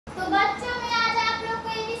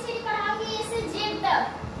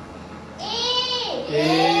A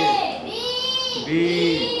B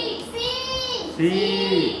C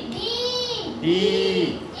D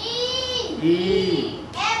E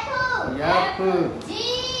F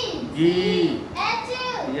G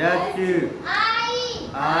H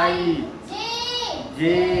I J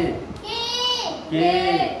K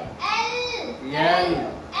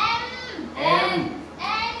L M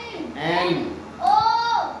N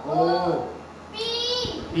O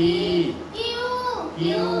P Q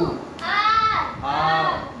R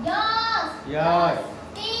S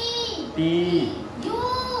T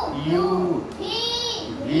U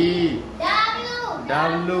V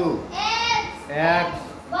W X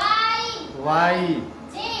Y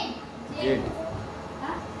Z।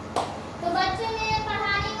 तो बच्चों मैं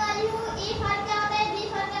पढ़ाने वाली हूँ A for क्या होता है, B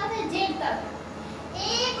for क्या होता है, जेड तक। A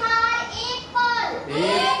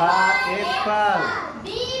for Apple,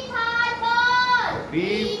 B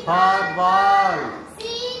for ball,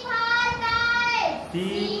 C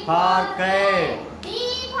for kite, D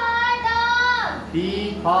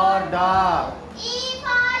for dog,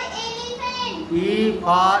 E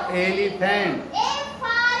for elephant,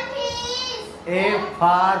 F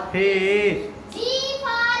for fish,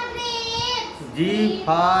 ji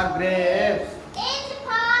for grapes,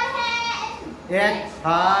 H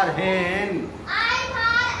for hen,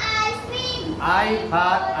 I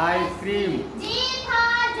for ice cream,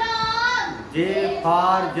 J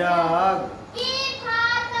for jug,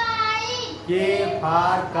 के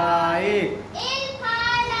for kite,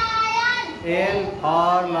 L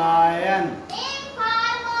for lion,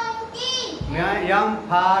 M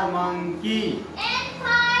for monkey,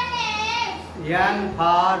 N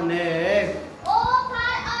for next,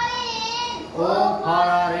 O for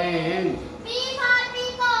orange,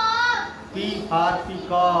 P for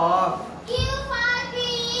peacock,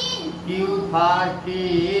 Q for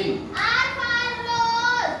queen, R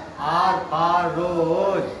for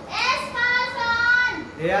rose,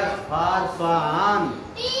 S for swan,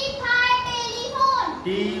 T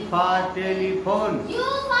for telephone, U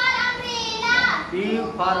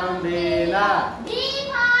for umbrella,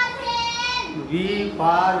 V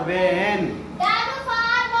for van,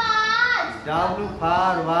 W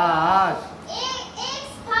for watch,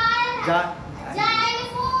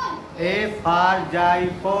 A for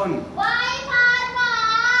xylophone,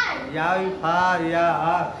 Y for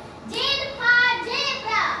yak,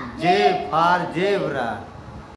 J for zebra.